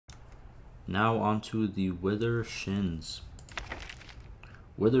Now on to the Withershins.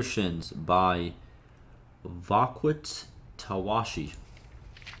 Withershins by Vaquit Tawashi.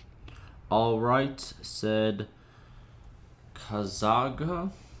 Alright, said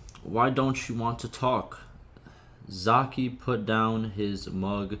Kazaga. Why don't you want to talk? Zaki put down his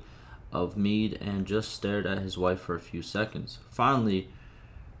mug of mead and just stared at his wife for a few seconds. Finally,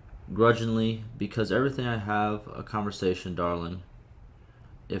 grudgingly, because everything I have a conversation, darling.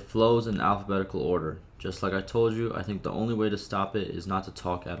 It flows in alphabetical order. Just like I told you, I think the only way to stop it is not to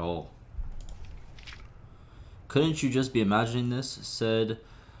talk at all. Couldn't you just be imagining this? Said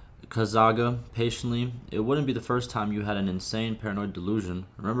Kazaga patiently. It wouldn't be the first time you had an insane paranoid delusion.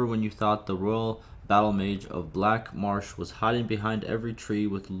 Remember when you thought the royal battle mage of Black Marsh was hiding behind every tree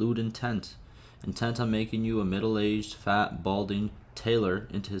with lewd intent on making you a middle-aged, fat, balding tailor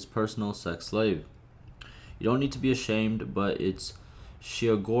into his personal sex slave? You don't need to be ashamed, but it's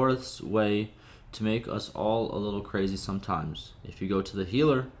Sheogorth's way to make us all a little crazy sometimes. If you go to the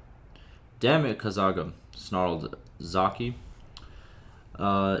healer... Damn it, Kazaga, snarled Zaki,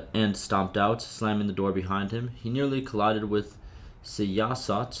 and stomped out, slamming the door behind him. He nearly collided with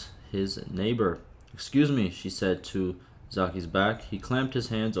Siyasat, his neighbor. Excuse me, she said to Zaki's back. He clamped his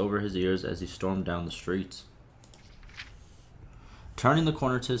hands over his ears as he stormed down the streets. Turning the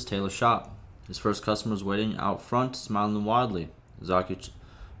corner to his tailor shop, his first customer was waiting out front, smiling wildly. Zaki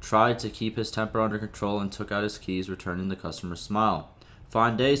tried to keep his temper under control and took out his keys, returning the customer's smile.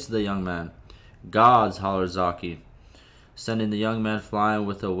 Fine day, said the young man. Gods, hollered Zaki, sending the young man flying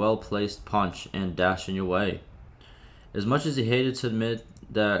with a well-placed punch and dashing away. As much as he hated to admit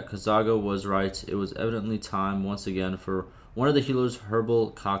that Kazaga was right, it was evidently time once again for one of the healer's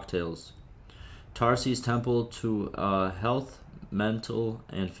herbal cocktails. Tarsi's temple to health, mental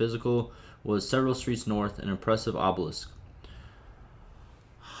and physical, was several streets north, an impressive obelisk.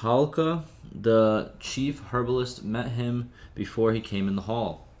 Halka, the chief herbalist, met him before he came in the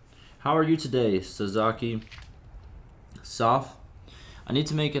hall. How are you today, Sazaki? Saf? I need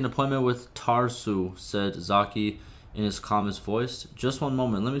to make an appointment with Tarsu, said Zaki in his calmest voice. Just one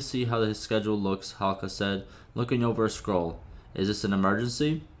moment, let me see how his schedule looks, Halka said, looking over a scroll. Is this an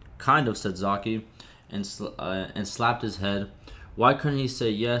emergency? Kind of, said Zaki, and slapped his head. Why couldn't he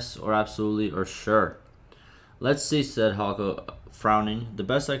say yes, or absolutely, or sure? Let's see, said Halka, frowning. The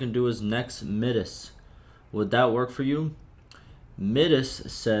best I can do is next Midas. Would that work for you?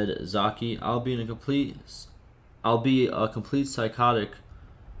 Midas, said Zaki. I'll be a complete psychotic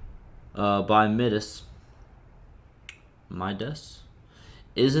by Midas. Midas?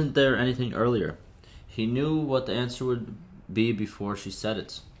 Isn't there anything earlier? He knew what the answer would be before she said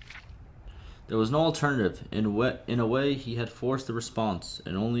it. There was no alternative. In a way, he had forced the response,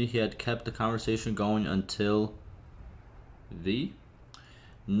 and only he had kept the conversation going until... V?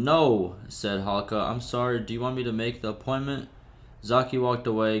 No, said Halka. I'm sorry, do you want me to make the appointment? Zaki walked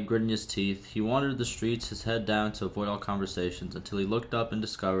away, gritting his teeth. He wandered the streets, his head down to avoid all conversations, until he looked up and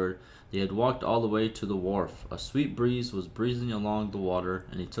discovered they had walked all the way to the wharf. A sweet breeze was breezing along the water,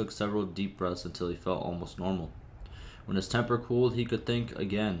 and he took several deep breaths until he felt almost normal. When his temper cooled, he could think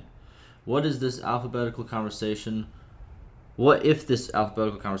again. What if this alphabetical conversation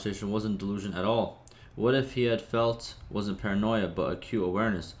wasn't delusion at all? What if he had felt wasn't paranoia but acute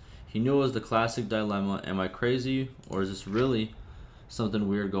awareness? He knew it was the classic dilemma, am I crazy or is this really something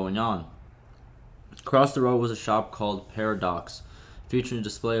weird going on? Across the road was a shop called Paradox, featuring a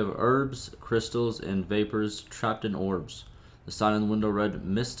display of herbs, crystals, and vapors trapped in orbs. The sign on the window read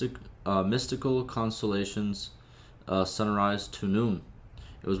mystical consolations, sunrise to noon.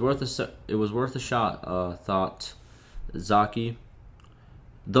 It was worth a shot, thought Zaki.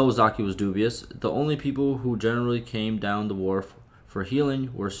 Though Zaki was dubious, the only people who generally came down the wharf for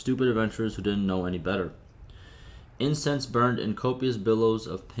healing were stupid adventurers who didn't know any better. Incense burned in copious billows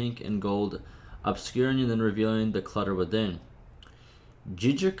of pink and gold, obscuring and then revealing the clutter within.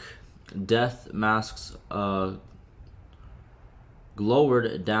 Jijik death masks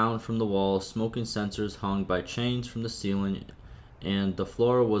glowered down from the wall, smoking censers hung by chains from the ceiling, and the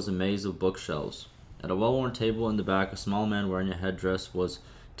floor was a maze of bookshelves. At a well-worn table in the back, a small man wearing a headdress was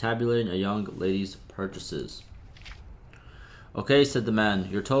tabulating a young lady's purchases. Okay, said the man,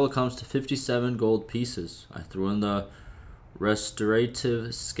 your total comes to 57 gold pieces. I threw in the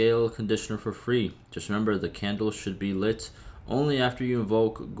restorative scale conditioner for free. Just remember, the candle should be lit only after you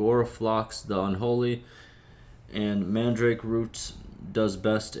invoke Goroflox the Unholy, and Mandrake Root does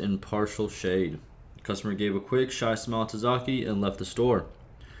best in partial shade. The customer gave a quick, shy smile to Zaki and left the store.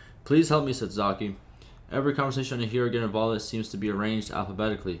 Please help me, said Zaki. Every conversation I hear or get involved in seems to be arranged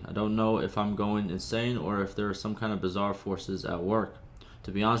alphabetically. I don't know if I'm going insane or if there are some kind of bizarre forces at work.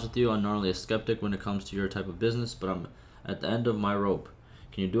 To be honest with you, I'm normally a skeptic when it comes to your type of business, but I'm at the end of my rope.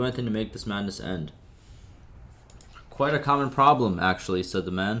 Can you do anything to make this madness end? Quite a common problem, actually, said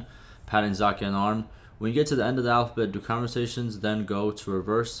the man, patting Zaki on the arm. When you get to the end of the alphabet, do conversations then go to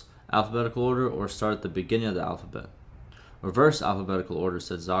reverse alphabetical order or start at the beginning of the alphabet? Reverse alphabetical order,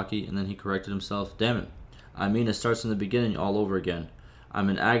 said Zaki, and then he corrected himself. Damn it. I mean, it starts from the beginning all over again. I'm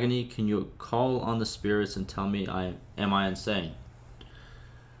in agony. Can you call on the spirits and tell me am I insane?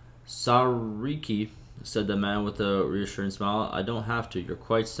 Sariki, said the man with a reassuring smile. I don't have to. You're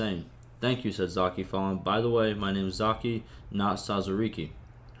quite sane. Thank you, said Zaki, following. By the way, my name's Zaki, not Sazuriki.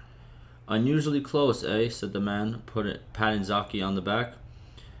 Unusually close, eh? Said the man, patting Zaki on the back.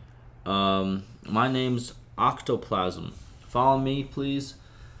 My name's Octoplasm. Follow me, please.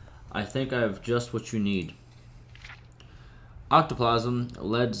 I think I have just what you need. Octoplasm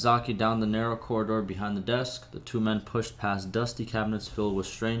led Zaki down the narrow corridor behind the desk. The two men pushed past dusty cabinets filled with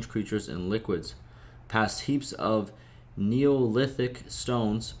strange creatures and liquids, past heaps of Neolithic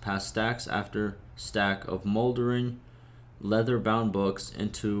stones, past stacks after stack of moldering, leather-bound books,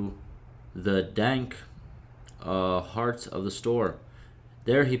 into the dank heart of the store.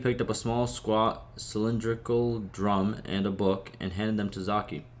 There he picked up a small, squat, cylindrical drum and a book and handed them to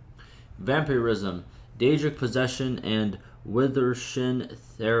Zaki. Vampirism, Daedric possession, and Withershin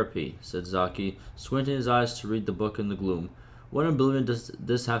therapy, said Zaki, squinting his eyes to read the book in the gloom. What in oblivion does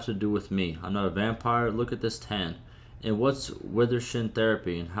this have to do with me? I'm not a vampire. Look at this tan. And what's Withershin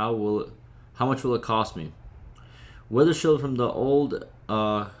therapy, and how much will it cost me? Withershield from the old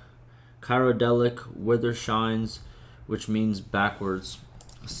Chirodelic Withershins, which means backwards,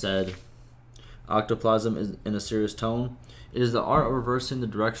 said Octoplasm is in a serious tone. It is the art of reversing the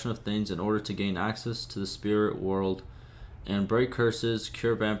direction of things in order to gain access to the spirit world and break curses,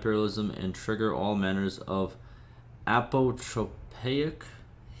 cure vampirism, and trigger all manners of apotropaic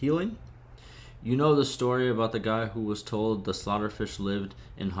healing. You know the story about the guy who was told the slaughterfish lived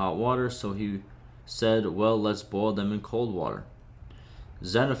in hot water, so he said, well, let's boil them in cold water.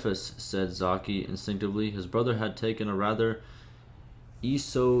 Xenophus, said Zaki instinctively. His brother had taken a rather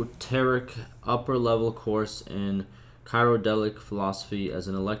esoteric upper-level course in Chirodelic philosophy as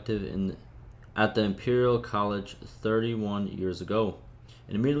an elective at the Imperial College 31 years ago,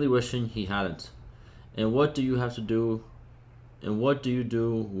 and immediately wishing he hadn't. And what do you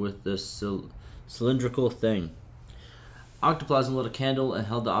do with this cylindrical thing? Octoplasm lit a candle and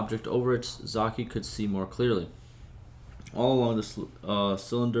held the object over it. Zaki could see more clearly. All along the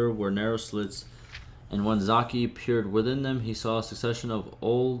cylinder were narrow slits, and when Zaki peered within them, he saw a succession of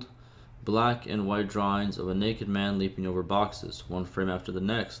old black and white drawings of a naked man leaping over boxes, one frame after the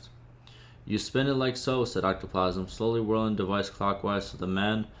next. You spin it like so, said Octoplasm, slowly whirling the device clockwise so the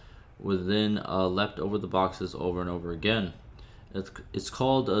man within leapt over the boxes over and over again. It's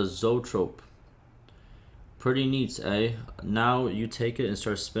called a zoetrope. Pretty neat, eh? Now you take it and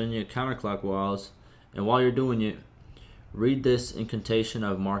start spinning it counterclockwise, and while you're doing it, read this incantation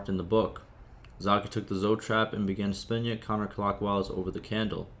I've marked in the book. Zaki took the zoetrap and began spinning it counterclockwise over the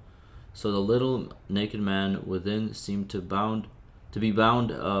candle, so the little naked man within seemed to be bound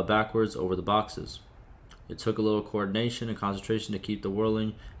backwards over the boxes. It took a little coordination and concentration to keep the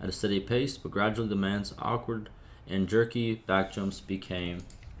whirling at a steady pace, but gradually the man's awkward and jerky back jumps became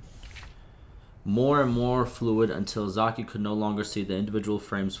more and more fluid until Zaki could no longer see the individual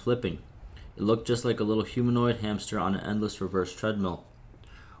frames flipping. It looked just like a little humanoid hamster on an endless reverse treadmill.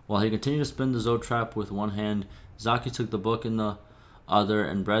 While he continued to spin the zoetrap with one hand, Zaki took the book in the other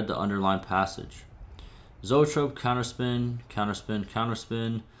and read the underlined passage. Zoetrope, counterspin, counterspin,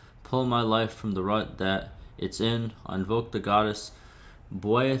 counterspin, pull my life from the rut that it's in, invoke the goddess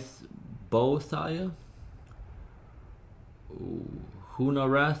Boethia,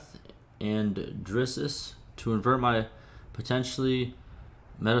 Hunareth, and Drissus to invert my potentially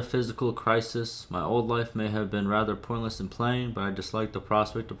metaphysical crisis. My old life may have been rather pointless and plain, but I dislike the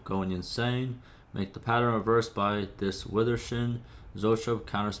prospect of going insane. Make the pattern reverse by this Withershin, Zoetrope,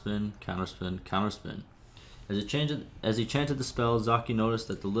 counterspin, counterspin, counterspin. As he chanted the spell, Zaki noticed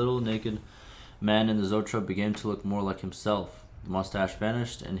that the little naked man in the zoetrope began to look more like himself. The mustache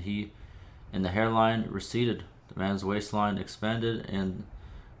vanished, and the hairline receded. The man's waistline expanded, and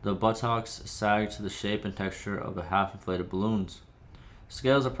the buttocks sagged to the shape and texture of the half-inflated balloons.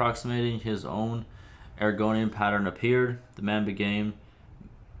 Scales approximating his own Argonian pattern appeared. The man began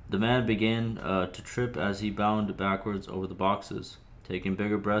to trip as he bounded backwards over the boxes, taking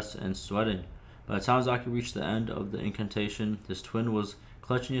bigger breaths and sweating. By the time Zaki reached the end of the incantation, his twin was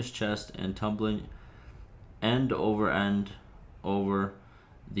clutching his chest and tumbling end over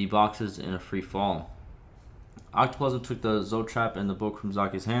the boxes in a free fall. Octoplasm took the Zotrap and the book from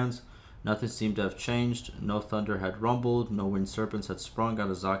Zaki's hands. Nothing seemed to have changed. No thunder had rumbled. No winged serpents had sprung out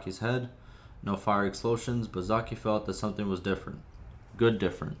of Zaki's head. No fire explosions, but Zaki felt that something was different. Good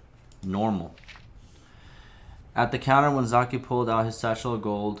different. Normal. At the counter, when Zaki pulled out his satchel of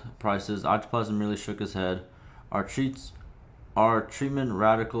gold prices, Octoplasm merely shook his head. Our treatment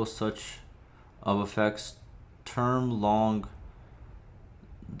radical such of effects term long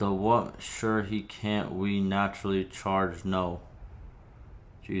the what sure he can't we naturally charge no.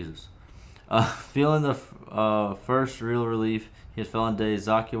 Jesus. Feeling the first real relief he had felt in days,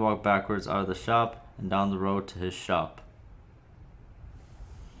 Zaki walked backwards out of the shop and down the road to his shop.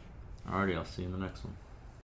 Alrighty, I'll see you in the next one.